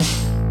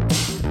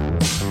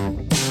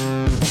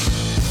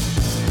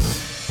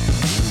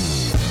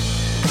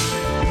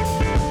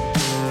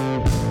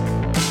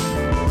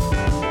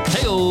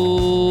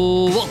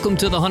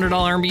to the $100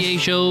 MBA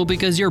show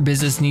because your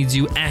business needs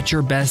you at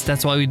your best.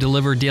 That's why we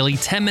deliver daily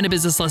 10-minute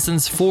business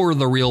lessons for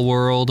the real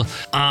world.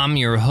 I'm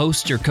your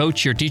host, your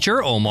coach, your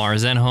teacher, Omar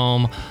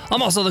Zenhom.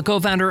 I'm also the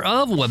co-founder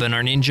of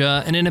Webinar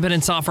Ninja, an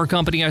independent software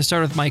company I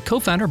started with my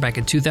co-founder back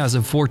in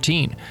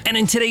 2014. And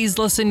in today's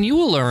lesson, you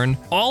will learn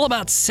all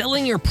about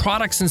selling your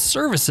products and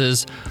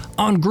services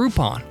on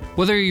Groupon.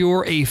 Whether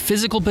you're a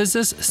physical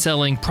business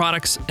selling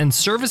products and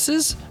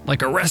services,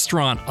 like a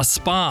restaurant, a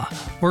spa,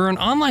 or an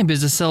online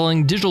business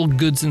selling digital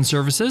goods and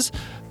services,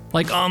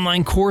 like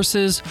online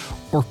courses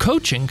or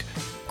coaching,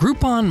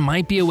 Groupon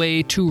might be a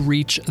way to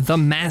reach the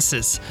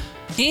masses.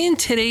 In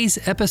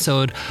today's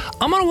episode,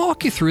 I'm going to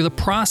walk you through the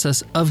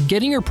process of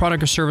getting your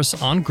product or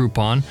service on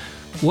Groupon.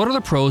 What are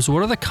the pros?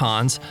 What are the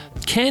cons?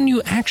 Can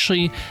you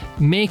actually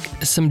make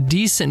some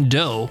decent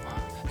dough?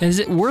 And is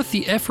it worth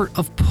the effort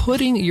of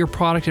putting your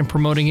product and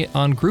promoting it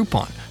on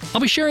Groupon?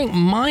 I'll be sharing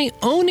my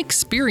own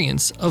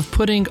experience of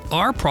putting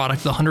our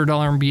product, the $100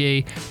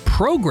 MBA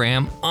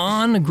program,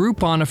 on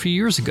Groupon a few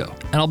years ago.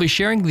 And I'll be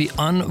sharing the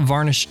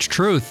unvarnished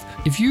truth.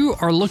 If you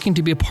are looking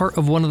to be a part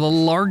of one of the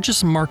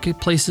largest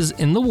marketplaces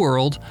in the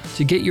world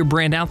to get your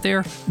brand out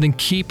there, then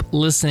keep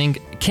listening.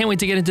 Can't wait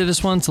to get into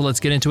this one, so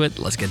let's get into it.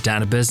 Let's get down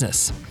to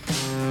business.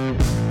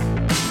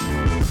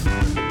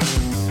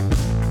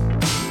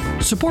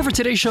 Support for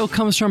today's show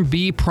comes from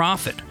Be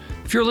Profit.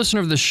 If you're a listener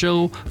of the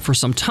show for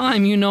some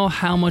time, you know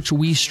how much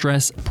we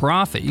stress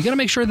profit. You got to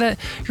make sure that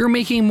you're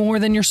making more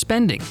than you're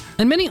spending.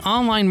 And many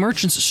online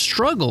merchants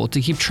struggle to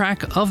keep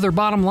track of their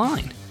bottom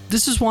line.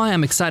 This is why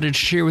I'm excited to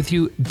share with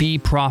you Be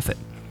Profit.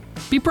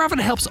 Be Profit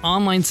helps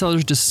online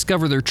sellers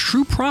discover their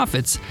true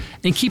profits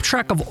and keep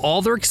track of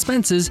all their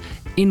expenses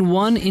in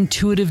one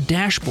intuitive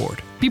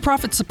dashboard. Be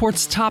Profit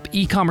supports top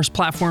e-commerce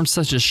platforms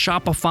such as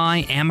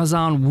Shopify,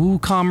 Amazon,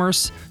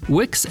 WooCommerce,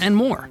 Wix, and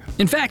more.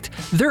 In fact,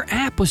 their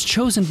app was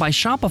chosen by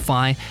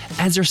Shopify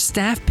as their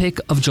staff pick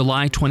of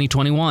July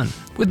 2021.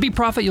 With Be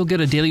Profit, you'll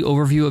get a daily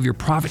overview of your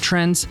profit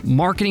trends,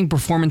 marketing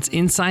performance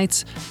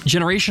insights,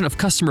 generation of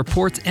custom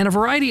reports, and a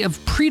variety of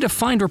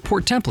predefined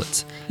report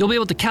templates. You'll be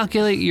able to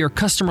calculate your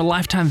customer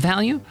lifetime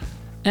value,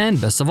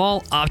 and best of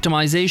all,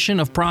 optimization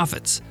of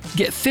profits.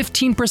 Get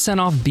 15%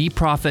 off Be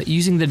Profit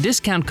using the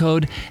discount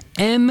code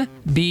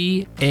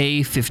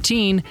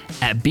MBA15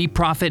 at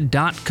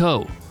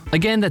beprofit.co.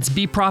 Again, that's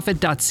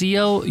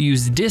beprofit.co.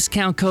 Use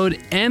discount code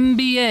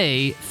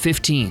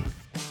MBA15.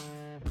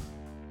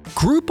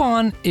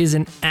 Groupon is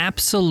an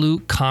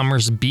absolute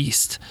commerce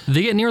beast.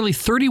 They get nearly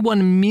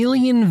 31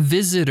 million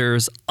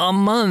visitors a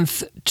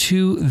month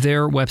to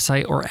their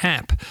website or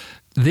app.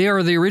 They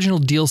are the original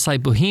deal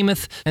site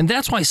behemoth, and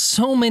that's why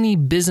so many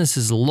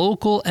businesses,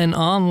 local and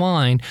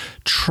online,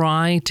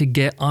 try to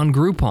get on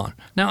Groupon.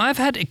 Now, I've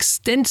had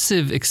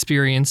extensive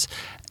experience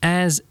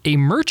as a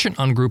merchant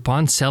on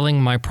Groupon,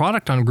 selling my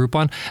product on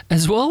Groupon,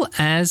 as well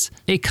as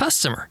a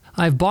customer.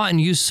 I've bought and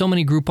used so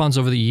many Groupons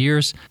over the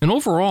years, and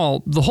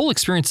overall, the whole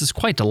experience is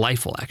quite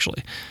delightful,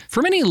 actually.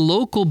 For many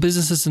local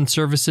businesses and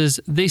services,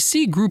 they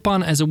see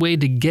Groupon as a way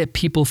to get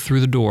people through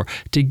the door,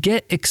 to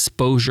get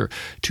exposure,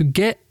 to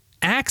get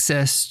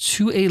access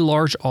to a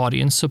large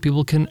audience so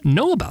people can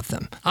know about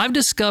them. I've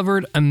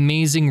discovered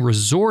amazing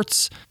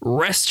resorts,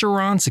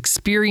 restaurants,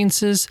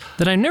 experiences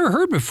that I never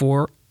heard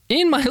before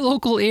in my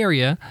local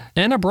area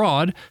and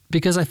abroad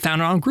because I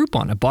found it on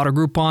Groupon. I bought a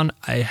Groupon,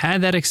 I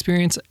had that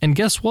experience, and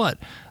guess what?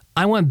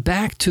 I went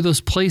back to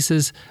those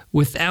places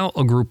without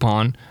a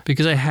Groupon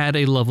because I had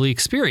a lovely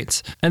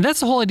experience. And that's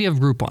the whole idea of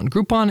Groupon.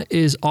 Groupon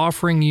is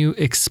offering you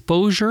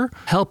exposure,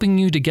 helping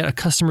you to get a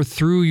customer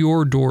through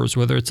your doors,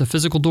 whether it's a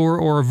physical door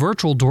or a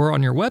virtual door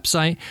on your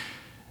website.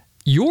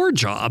 Your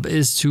job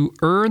is to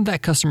earn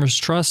that customer's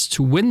trust,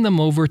 to win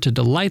them over, to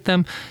delight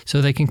them so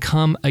they can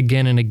come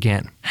again and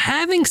again.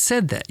 Having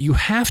said that, you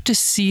have to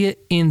see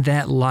it in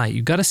that light.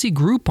 You've got to see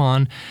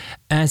Groupon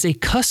as a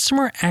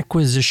customer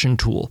acquisition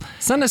tool.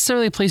 It's not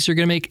necessarily a place you're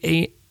going to make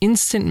an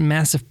instant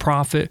massive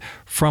profit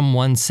from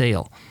one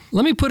sale.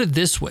 Let me put it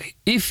this way.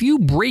 If you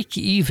break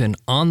even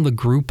on the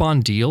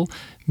Groupon deal,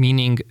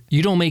 meaning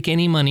you don't make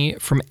any money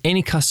from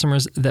any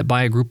customers that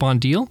buy a Groupon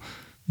deal,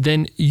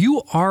 then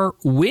you are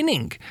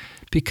winning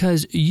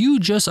because you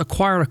just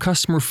acquired a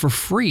customer for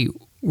free.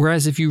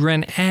 Whereas if you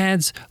ran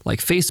ads like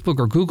Facebook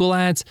or Google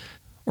ads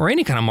or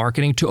any kind of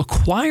marketing to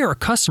acquire a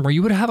customer,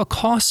 you would have a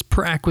cost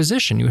per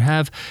acquisition. You would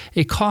have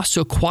a cost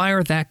to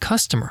acquire that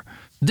customer.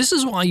 This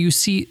is why you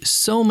see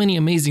so many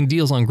amazing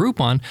deals on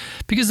Groupon,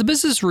 because the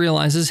business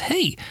realizes,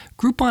 hey,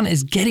 Groupon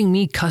is getting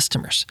me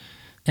customers.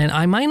 And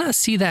I might not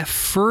see that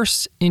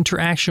first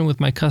interaction with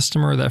my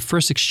customer, that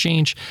first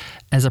exchange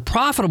as a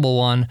profitable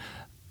one,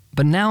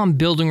 but now I'm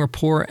building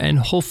rapport and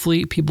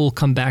hopefully people will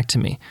come back to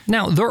me.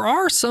 Now, there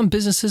are some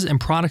businesses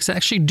and products that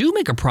actually do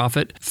make a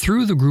profit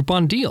through the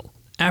Groupon deal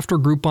after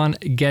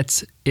Groupon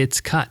gets its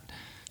cut.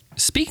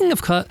 Speaking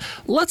of cut,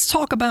 let's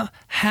talk about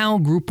how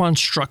Groupon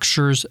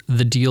structures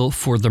the deal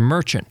for the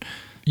merchant.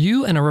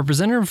 You and a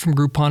representative from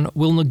Groupon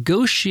will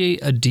negotiate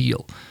a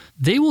deal.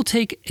 They will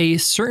take a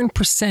certain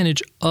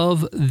percentage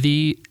of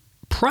the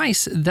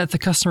price that the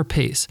customer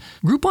pays.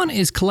 Groupon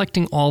is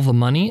collecting all the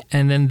money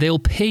and then they'll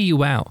pay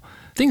you out.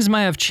 Things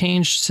might have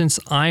changed since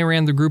I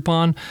ran the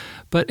Groupon,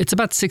 but it's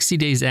about 60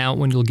 days out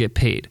when you'll get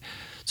paid.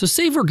 So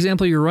say, for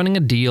example, you're running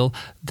a deal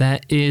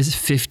that is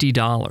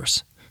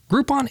 $50.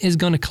 Groupon is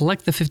going to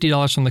collect the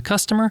 $50 from the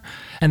customer,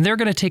 and they're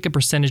going to take a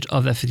percentage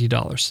of that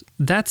 $50.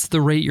 That's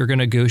the rate you're going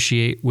to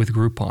negotiate with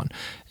Groupon.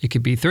 It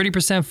could be 30%,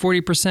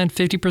 40%,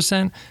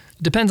 50%. It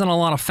depends on a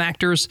lot of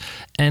factors,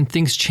 and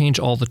things change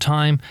all the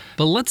time.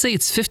 But let's say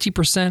it's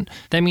 50%.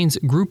 That means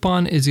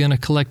Groupon is going to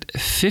collect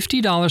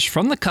 $50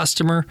 from the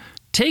customer,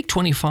 take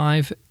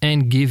 $25,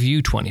 and give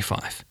you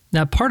 $25.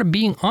 Now, part of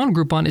being on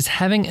Groupon is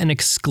having an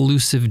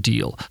exclusive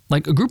deal.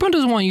 Like, Groupon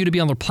doesn't want you to be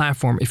on their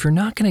platform if you're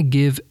not going to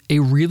give a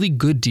really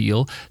good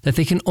deal that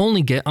they can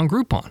only get on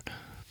Groupon.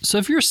 So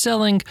if you're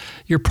selling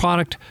your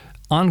product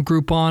on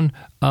Groupon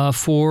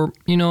for,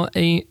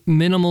 a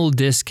minimal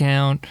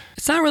discount,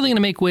 it's not really going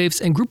to make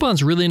waves, and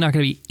Groupon's really not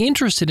going to be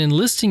interested in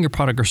listing your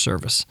product or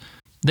service.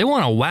 They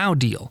want a wow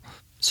deal.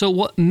 So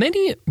what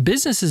many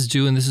businesses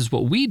do, and this is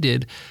what we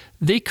did,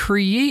 they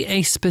create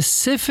a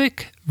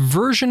specific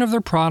version of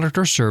their product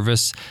or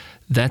service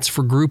that's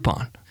for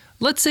Groupon.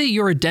 Let's say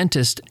you're a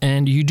dentist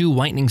and you do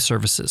whitening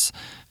services,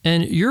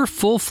 and your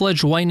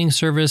full-fledged whitening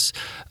service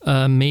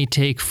may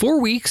take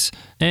 4 weeks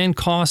and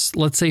cost,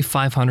 let's say,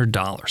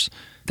 $500.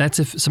 That's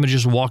if somebody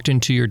just walked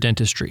into your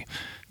dentistry.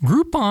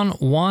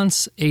 Groupon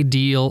wants a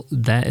deal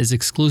that is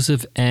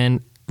exclusive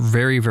and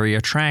very, very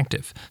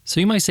attractive. So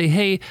you might say,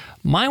 hey,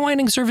 my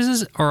whitening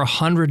services are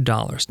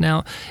 $100.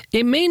 Now,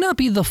 it may not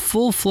be the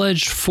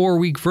full-fledged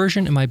 4-week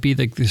version. It might be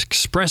the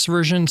express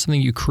version, something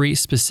you create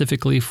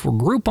specifically for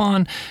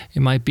Groupon.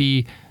 It might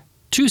be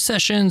 2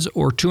 sessions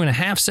or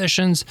 2.5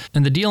 sessions,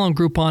 and the deal on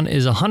Groupon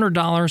is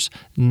 $100.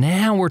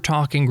 Now we're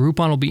talking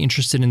Groupon will be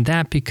interested in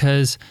that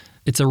because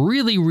it's a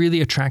really,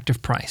 really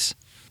attractive price.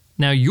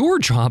 Now, your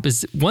job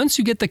is, once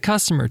you get the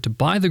customer to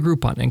buy the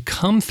Groupon and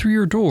come through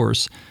your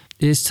doors,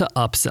 is to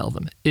upsell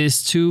them,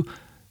 is to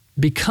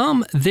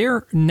become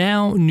their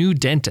now new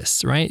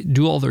dentists, right?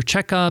 Do all their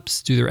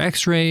checkups, do their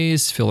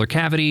x-rays, fill their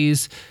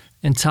cavities,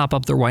 and top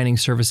up their whitening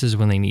services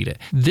when they need it.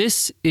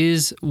 This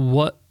is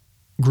what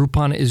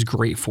Groupon is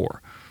great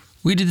for.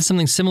 We did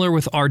something similar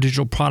with our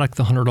digital product,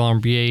 the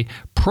 $100 MBA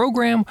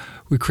program.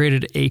 We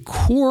created a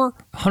core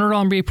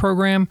 $100 MBA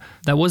program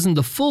that wasn't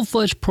the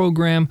full-fledged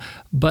program,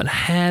 but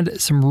had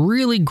some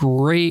really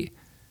great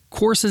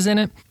courses in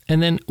it.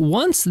 And then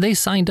once they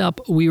signed up,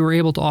 we were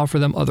able to offer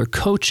them other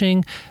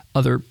coaching,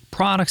 other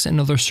products, and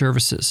other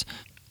services.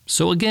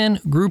 So again,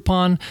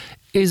 Groupon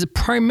is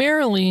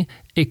primarily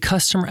a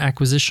customer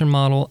acquisition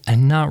model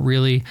and not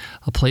really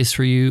a place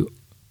for you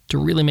to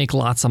really make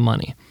lots of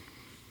money.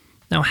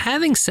 Now,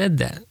 having said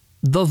that,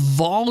 the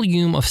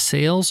volume of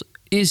sales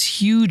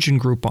is huge in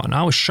Groupon.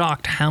 I was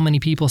shocked how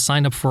many people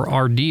signed up for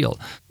our deal.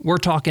 We're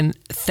talking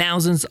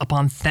thousands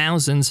upon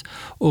thousands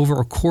over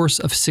a course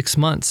of 6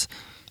 months.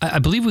 I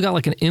believe we got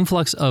like an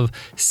influx of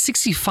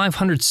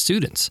 6,500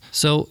 students.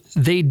 So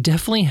they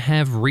definitely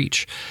have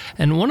reach.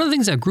 And one of the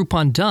things that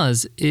Groupon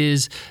does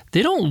is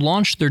they don't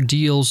launch their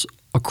deals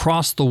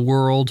across the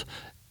world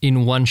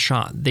in one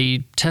shot.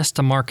 They test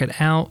the market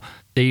out.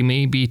 They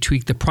maybe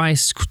tweak the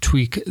price,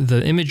 tweak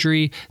the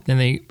imagery, then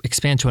they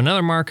expand to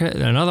another market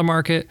and another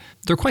market.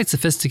 They're quite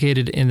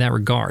sophisticated in that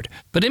regard.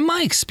 But in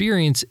my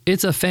experience,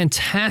 it's a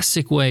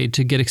fantastic way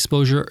to get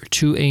exposure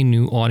to a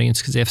new audience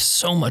because they have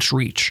so much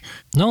reach.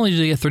 Not only do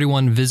they get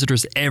 31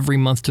 visitors every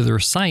month to their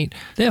site,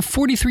 they have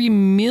 43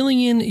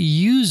 million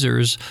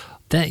users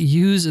that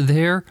use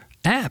their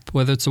app,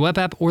 whether it's the web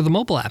app or the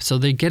mobile app. So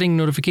they're getting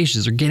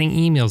notifications, they're getting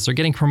emails, they're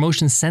getting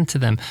promotions sent to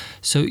them.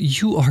 So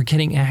you are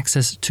getting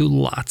access to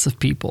lots of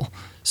people.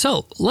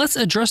 So let's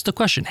address the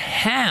question,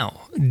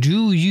 how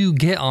do you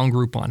get on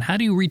Groupon? How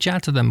do you reach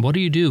out to them? What do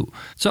you do?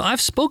 So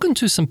I've spoken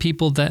to some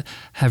people that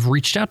have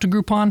reached out to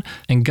Groupon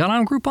and got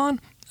on Groupon.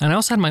 And I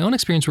also had my own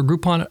experience where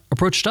Groupon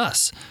approached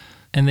us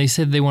and they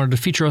said they wanted to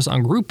feature us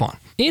on Groupon.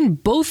 In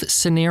both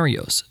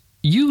scenarios,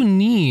 you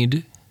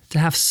need to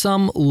have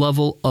some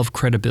level of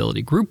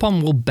credibility.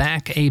 Groupon will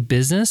back a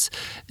business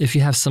if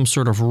you have some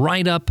sort of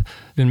write-up,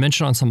 been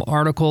mentioned on some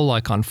article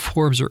like on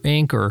Forbes or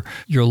Inc. or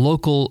your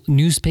local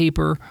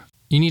newspaper.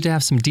 You need to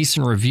have some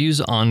decent reviews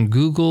on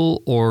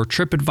Google or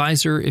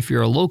TripAdvisor if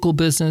you're a local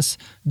business.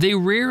 They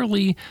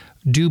rarely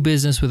do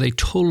business with a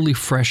totally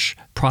fresh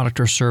product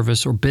or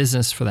service or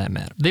business for that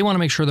matter. They want to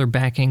make sure they're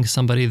backing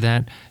somebody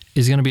that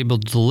is going to be able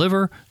to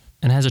deliver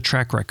and has a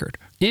track record.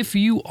 If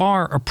you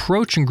are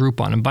approaching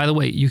Groupon, and by the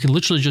way, you can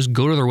literally just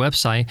go to their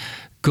website,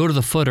 go to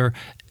the footer,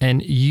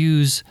 and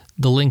use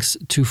the links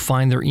to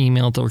find their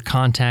email, their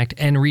contact,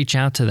 and reach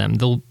out to them.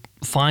 They'll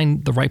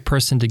find the right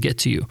person to get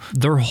to you.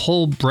 Their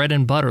whole bread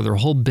and butter, their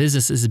whole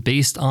business is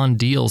based on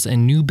deals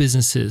and new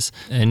businesses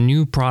and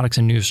new products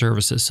and new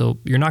services. So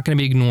you're not going to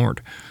be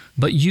ignored.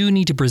 But you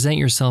need to present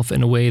yourself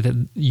in a way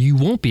that you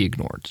won't be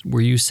ignored,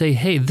 where you say,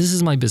 hey, this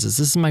is my business,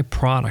 this is my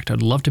product.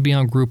 I'd love to be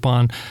on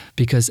Groupon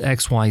because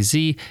X, Y,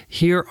 Z.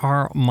 Here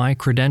are my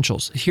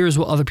credentials. Here's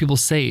what other people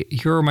say.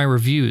 Here are my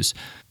reviews.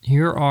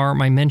 Here are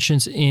my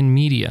mentions in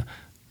media.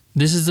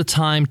 This is the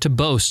time to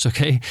boast,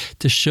 okay?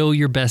 To show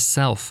your best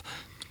self.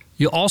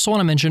 You also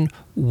want to mention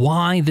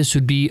why this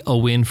would be a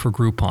win for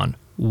Groupon.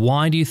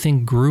 Why do you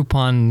think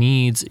Groupon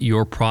needs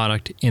your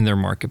product in their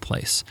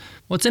marketplace?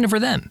 What's in it for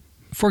them?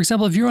 For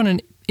example, if you're on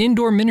an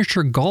indoor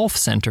miniature golf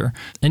center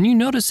and you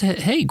notice,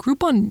 hey,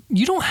 Groupon,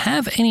 you don't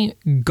have any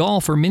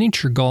golf or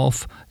miniature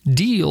golf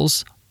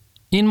deals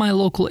in my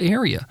local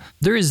area.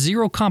 There is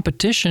zero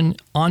competition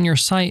on your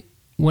site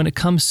when it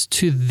comes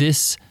to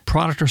this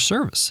product or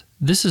service.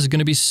 This is going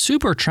to be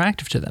super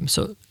attractive to them.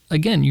 So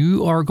again,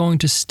 you are going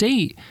to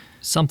state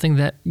something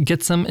that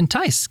gets them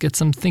enticed, gets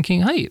them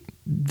thinking, hey,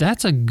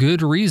 that's a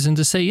good reason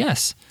to say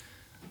yes.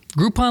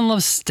 Groupon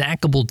loves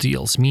stackable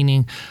deals,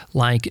 meaning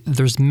like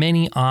there's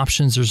many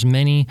options, there's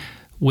many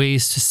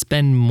ways to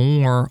spend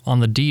more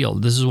on the deal.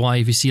 This is why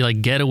if you see like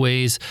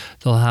getaways,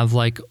 they'll have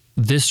like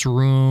this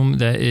room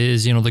that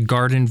is, the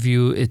garden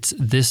view, it's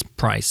this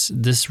price.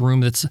 This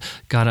room that's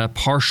got a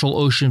partial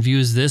ocean view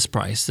is this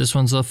price. This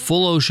one's a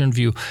full ocean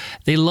view.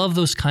 They love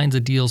those kinds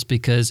of deals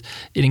because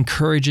it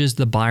encourages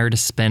the buyer to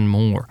spend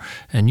more.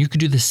 And you could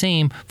do the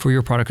same for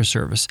your product or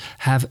service.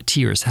 Have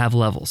tiers, have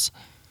levels.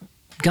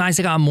 Guys,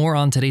 I got more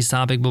on today's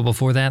topic, but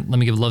before that, let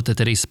me give love to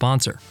today's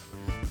sponsor.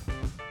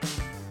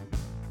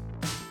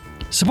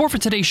 Support for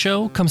today's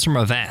show comes from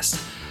Avast.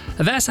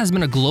 Avast has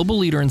been a global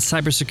leader in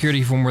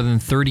cybersecurity for more than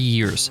 30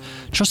 years,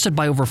 trusted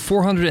by over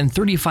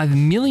 435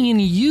 million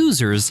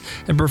users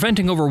and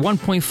preventing over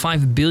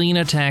 1.5 billion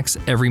attacks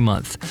every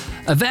month.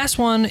 Avast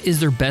One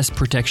is their best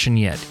protection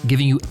yet,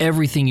 giving you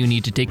everything you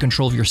need to take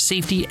control of your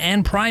safety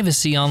and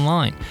privacy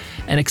online,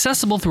 and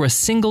accessible through a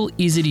single,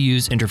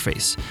 easy-to-use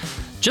interface.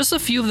 Just a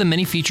few of the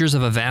many features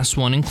of Avast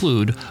One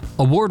include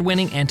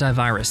award-winning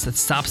antivirus that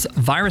stops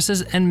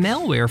viruses and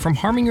malware from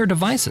harming your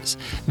devices,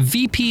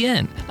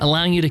 VPN,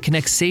 allowing you to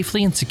connect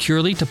safely and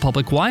securely to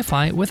public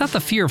Wi-Fi without the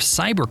fear of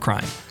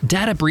cybercrime,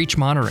 data breach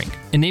monitoring,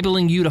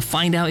 enabling you to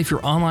find out if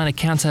your online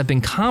accounts have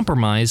been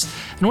compromised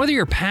and whether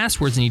your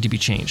passwords need to be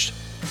changed,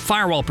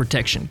 firewall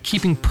protection,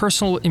 keeping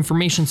personal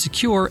information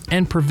secure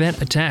and prevent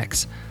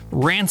attacks,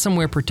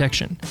 ransomware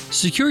protection,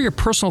 secure your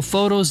personal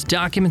photos,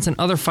 documents, and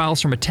other files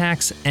from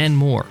attacks, and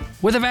more.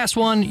 With Avast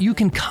One, you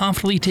can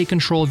confidently take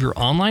control of your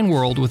online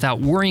world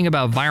without worrying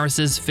about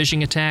viruses,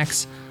 phishing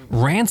attacks,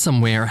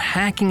 ransomware,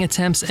 hacking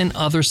attempts, and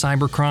other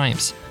cyber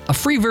crimes. A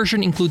free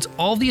version includes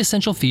all the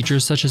essential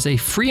features such as a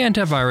free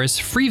antivirus,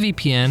 free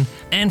VPN,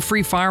 and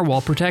free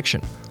firewall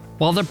protection,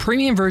 while the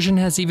premium version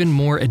has even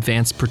more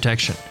advanced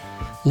protection.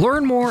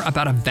 Learn more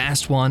about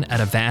Avast One at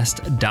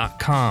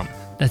avast.com.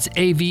 That's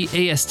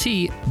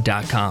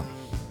avast.com.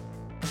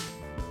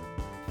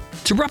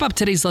 To wrap up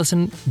today's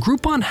lesson,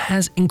 Groupon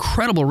has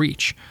incredible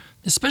reach.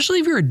 Especially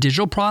if you're a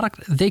digital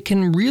product, they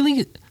can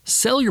really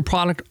sell your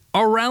product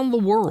around the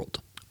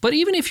world. But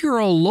even if you're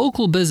a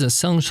local business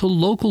selling to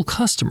local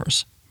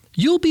customers,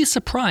 you'll be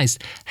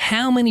surprised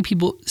how many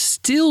people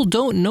still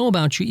don't know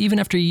about you even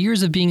after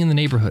years of being in the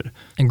neighborhood.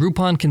 And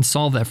Groupon can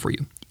solve that for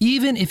you,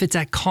 even if it's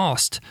at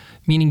cost,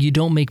 meaning you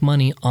don't make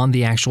money on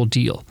the actual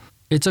deal.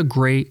 It's a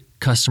great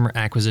customer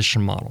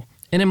acquisition model.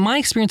 And in my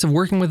experience of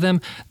working with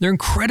them, they're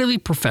incredibly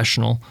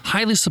professional,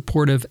 highly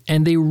supportive,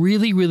 and they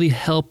really, really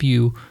help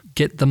you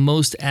get the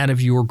most out of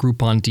your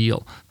Groupon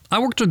deal. I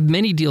worked with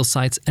many deal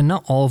sites, and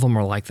not all of them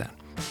are like that.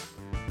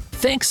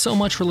 Thanks so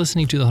much for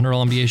listening to the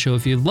 $100 MBA Show.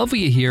 If you love what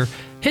you hear,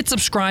 hit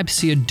subscribe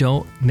so you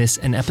don't miss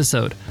an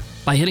episode.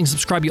 By hitting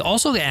subscribe, you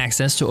also get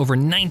access to over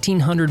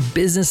 1,900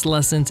 business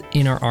lessons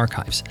in our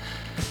archives.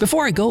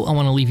 Before I go, I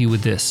want to leave you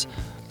with this.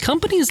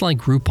 Companies like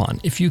Groupon,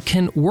 if you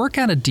can work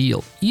out a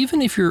deal,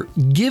 even if you're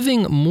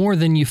giving more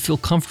than you feel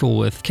comfortable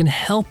with, can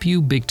help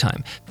you big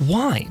time.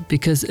 Why?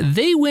 Because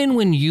they win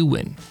when you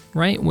win,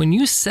 right? When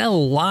you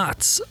sell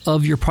lots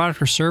of your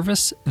product or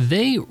service,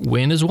 they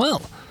win as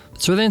well.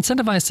 So they're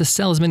incentivized to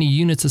sell as many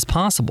units as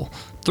possible.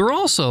 They're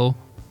also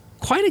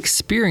quite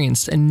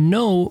experienced and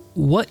know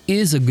what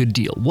is a good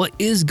deal, what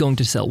is going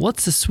to sell,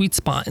 what's the sweet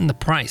spot in the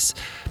price,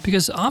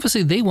 because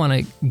obviously they want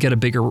to get a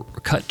bigger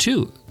cut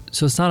too.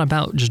 So it's not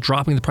about just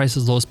dropping the price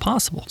as low as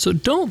possible. So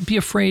don't be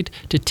afraid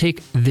to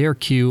take their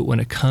cue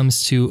when it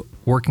comes to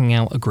working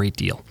out a great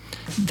deal.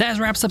 That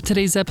wraps up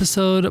today's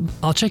episode.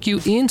 I'll check you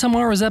in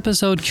tomorrow's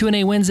episode,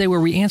 Q&A Wednesday, where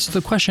we answer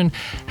the question,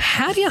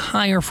 how do you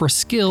hire for a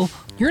skill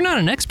you're not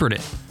an expert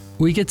in?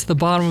 We get to the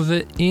bottom of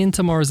it in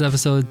tomorrow's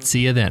episode.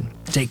 See you then.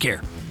 Take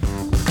care.